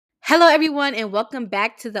Hello, everyone, and welcome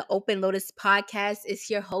back to the Open Lotus podcast. It's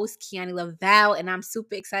your host, Kiani Laval, and I'm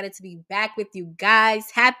super excited to be back with you guys.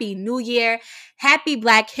 Happy New Year. Happy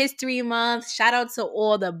Black History Month. Shout out to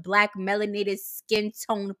all the Black melanated skin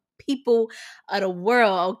tone people of the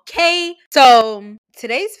world, okay? So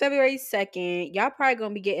today's February 2nd. Y'all probably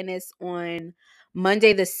going to be getting this on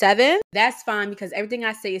Monday the 7th. That's fine because everything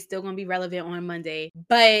I say is still going to be relevant on Monday.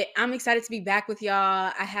 But I'm excited to be back with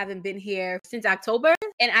y'all. I haven't been here since October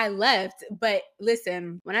and I left. But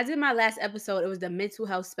listen, when I did my last episode, it was the mental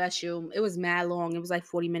health special. It was mad long. It was like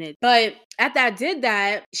 40 minutes. But after I did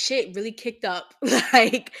that, shit really kicked up.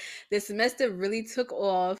 Like the semester really took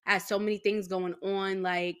off. I had so many things going on,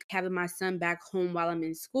 like having my son back home while I'm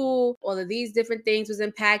in school. All of these different things was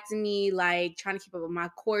impacting me, like trying to keep up with my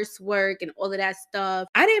coursework and all of that stuff.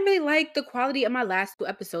 I didn't really like the quality of my last two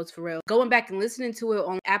episodes for real. Going back and listening to it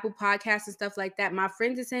on Apple Podcasts and stuff like that, my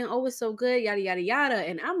friends are saying, oh, it's so good, yada, yada, yada.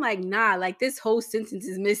 And I'm like, nah, like this whole sentence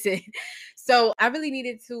is missing. So I really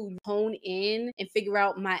needed to hone in and figure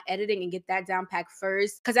out my editing and get that down pat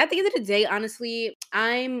first. Because at the end of the day, honestly,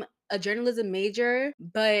 I'm a journalism major,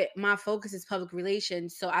 but my focus is public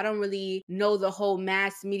relations. So I don't really know the whole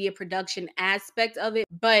mass media production aspect of it.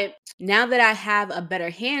 But now that I have a better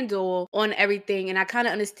handle on everything and I kind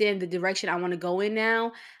of understand the direction I want to go in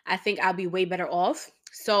now, I think I'll be way better off.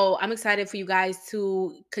 So I'm excited for you guys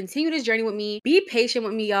to continue this journey with me. Be patient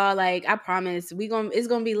with me, y'all. Like I promise, it's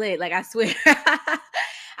gonna be lit. Like I swear.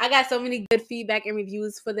 I got so many good feedback and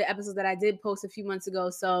reviews for the episodes that I did post a few months ago.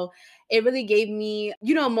 So it really gave me,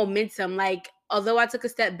 momentum. Like, although I took a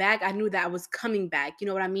step back, I knew that I was coming back. You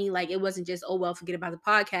know what I mean? Like, it wasn't just, oh, well, forget about the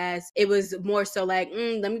podcast. It was more so like,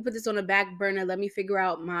 let me put this on the back burner. Let me figure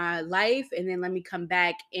out my life. And then let me come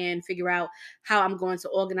back and figure out how I'm going to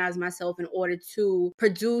organize myself in order to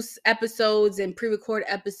produce episodes and pre-record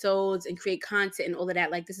episodes and create content and all of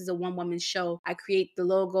that. Like, this is a one-woman show. I create the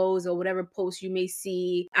logos or whatever posts you may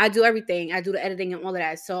see. I do everything. I do the editing and all of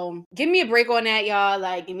that. So give me a break on that, y'all.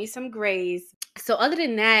 Like, give me some grace. So other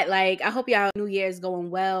than that, like, I hope y'all New Year is going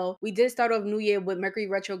well. We did start off New Year with Mercury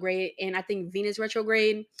retrograde and I think Venus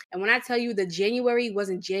retrograde. And when I tell you the January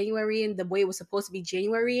wasn't January in the way it was supposed to be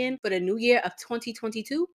January in for the New Year of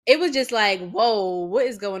 2022, it was just like, whoa, what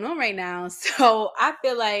is going on right now? So I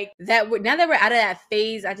feel like that now that we're out of that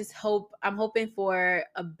phase, I'm hoping for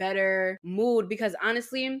a better mood because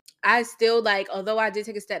honestly, I still like, although I did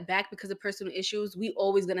take a step back because of personal issues, we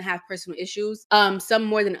always gonna have personal issues, some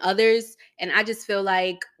more than others. And I just feel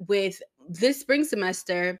like with this spring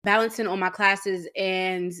semester, balancing all my classes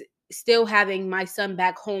and still having my son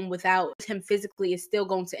back home without him physically is still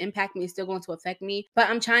going to impact me, it's still going to affect me. But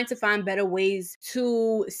I'm trying to find better ways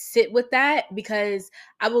to sit with that because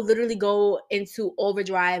I will literally go into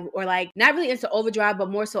overdrive or like not really into overdrive,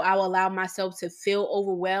 but more so I'll allow myself to feel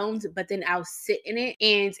overwhelmed, but then I'll sit in it.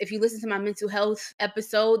 And if you listen to my mental health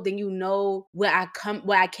episode, then you know where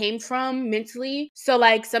I came from mentally. So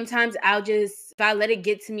like sometimes if I let it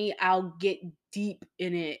get to me, I'll get deep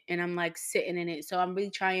in it and I'm like sitting in it. So I'm really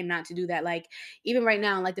trying not to do that. Like even right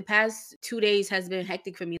now, like the past 2 days has been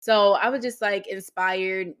hectic for me. So I was just like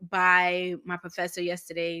inspired by my professor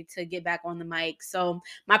yesterday to get back on the mic. So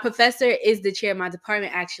my professor is the chair of my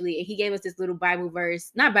department actually, and he gave us this little Bible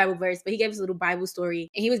verse, not Bible verse, but he gave us a little Bible story.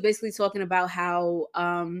 And he was basically talking about how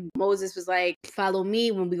Moses was like, follow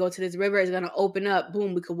me when we go to this river, it's gonna open up,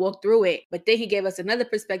 boom, we could walk through it. But then he gave us another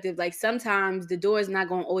perspective, like sometimes the door is not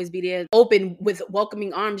gonna always be there open with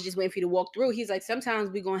welcoming arms just waiting for you to walk through. He's like,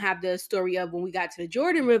 sometimes we're gonna have the story of when we got to the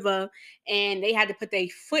Jordan River and they had to put their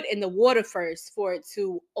foot in the water first for it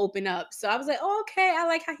to open up. So I was like, oh, okay, I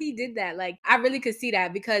like how he did that. Like I really could see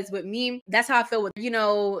that because with me, that's how I feel with,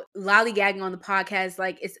 lollygagging on the podcast.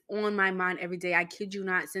 Like it's on my mind every day. I kid you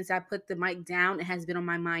not, since I put the mic down, it has been on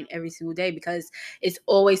my mind every single day because it's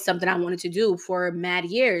always something I wanted to do for mad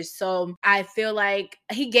years. So I feel like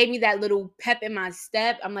he gave me that little pep in my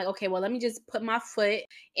step. I'm like, okay, well, let me just put my foot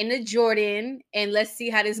in the Jordan and let's see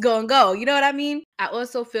how this gonna go. You know what I mean? I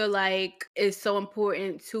also feel like it's so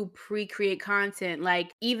important to pre-create content.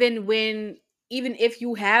 Like even if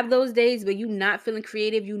you have those days but you not feeling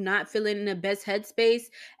creative, you not feeling in the best headspace,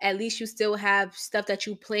 at least you still have stuff that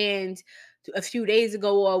you planned a few days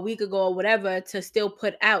ago or a week ago or whatever to still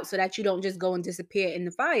put out so that you don't just go and disappear in the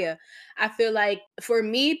fire. I feel like for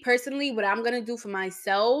me personally, what I'm going to do for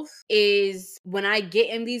myself is when I get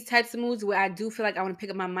in these types of moods where I do feel like I want to pick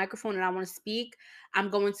up my microphone and I want to speak, I'm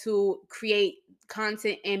going to create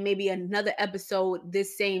content and maybe another episode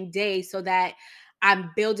this same day so that I'm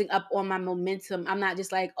building up on my momentum. I'm not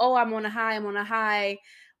just like, oh, I'm on a high.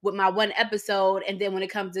 with my one episode. And then when it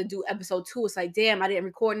comes to do episode 2, it's like, damn, I didn't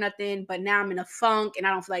record nothing, but now I'm in a funk and I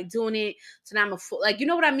don't feel like doing it. So now I'm like, you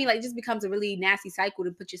know what I mean? Like, it just becomes a really nasty cycle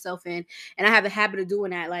to put yourself in. And I have a habit of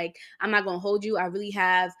doing that. Like, I'm not going to hold you. I really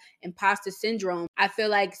have imposter syndrome. I feel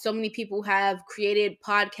like so many people have created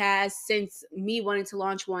podcasts since me wanting to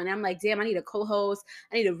launch one. I'm like, damn, I need a co-host.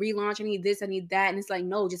 I need a relaunch. I need this. I need that. And it's like,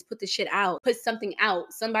 no, just put the shit out. Put something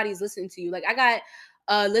out. Somebody's listening to you. Like, I got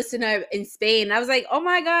a listener in Spain. I was like, oh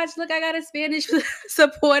my gosh, look, I got a Spanish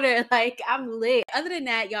supporter. Like, I'm lit. Other than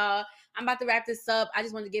that, y'all, I'm about to wrap this up. I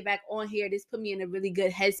just wanted to get back on here. This put me in a really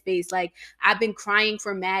good headspace. Like, I've been crying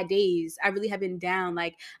for mad days. I really have been down.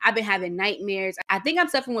 Like, I've been having nightmares. I think I'm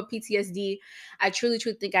suffering with PTSD. I truly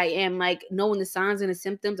think I am. Like, knowing the signs and the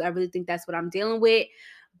symptoms, I really think that's what I'm dealing with.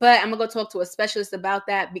 But I'm going to go talk to a specialist about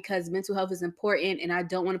that because mental health is important and I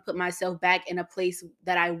don't want to put myself back in a place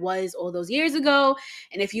that I was all those years ago.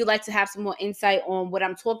 And if you'd like to have some more insight on what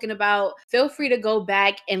I'm talking about, feel free to go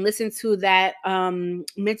back and listen to that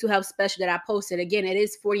mental health special that I posted. Again, it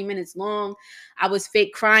is 40 minutes long. I was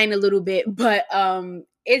fake crying a little bit, but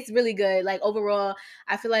it's really good. Like, overall,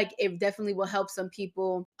 I feel like it definitely will help some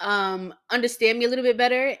people understand me a little bit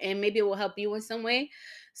better, and maybe it will help you in some way.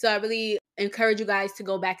 So I really encourage you guys to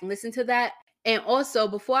go back and listen to that. And also,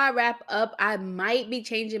 before I wrap up, I might be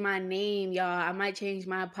changing my name, y'all. I might change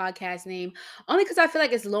my podcast name only because I feel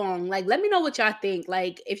like it's long. Like, let me know what y'all think.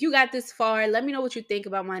 Like, if you got this far, let me know what you think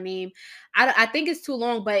about my name. I think it's too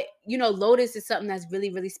long, but you know, Lotus is something that's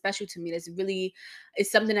really, really special to me. That's really, it's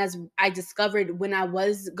something that's I discovered when I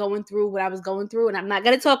was going through what I was going through. And I'm not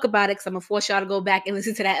going to talk about it because I'm going to force y'all to go back and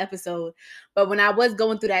listen to that episode. But when I was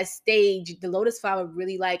going through that stage, the lotus flower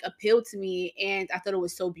really like appealed to me. And I thought it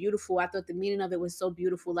was so beautiful. I thought the meaning of it was so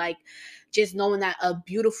beautiful. Like, just knowing that a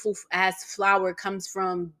beautiful ass flower comes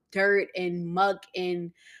from dirt and muck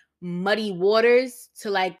and muddy waters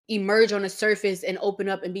to like emerge on the surface and open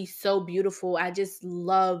up and be so beautiful. I just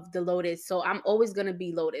love the lotus. So I'm always going to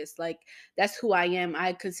be lotus. Like, that's who I am.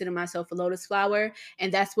 I consider myself a lotus flower.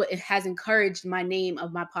 And that's what it has encouraged my name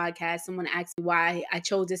of my podcast. Someone asked me why I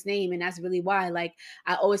chose this name. And that's really why. Like,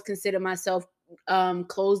 I always consider myself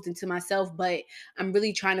closed into myself, but I'm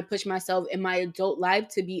really trying to push myself in my adult life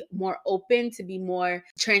to be more open, to be more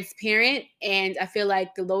transparent. And I feel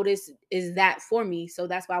like the Lotus is that for me. So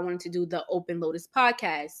that's why I wanted to do the Open Lotus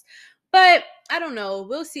podcast. But I don't know.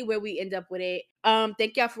 We'll see where we end up with it.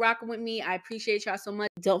 Thank y'all for rocking with me. I appreciate y'all so much.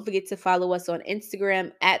 Don't forget to follow us on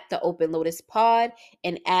Instagram at the Open Lotus Pod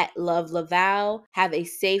and at Love Laval. Have a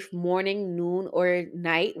safe morning, noon, or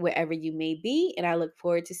night, wherever you may be. And I look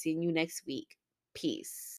forward to seeing you next week. Peace.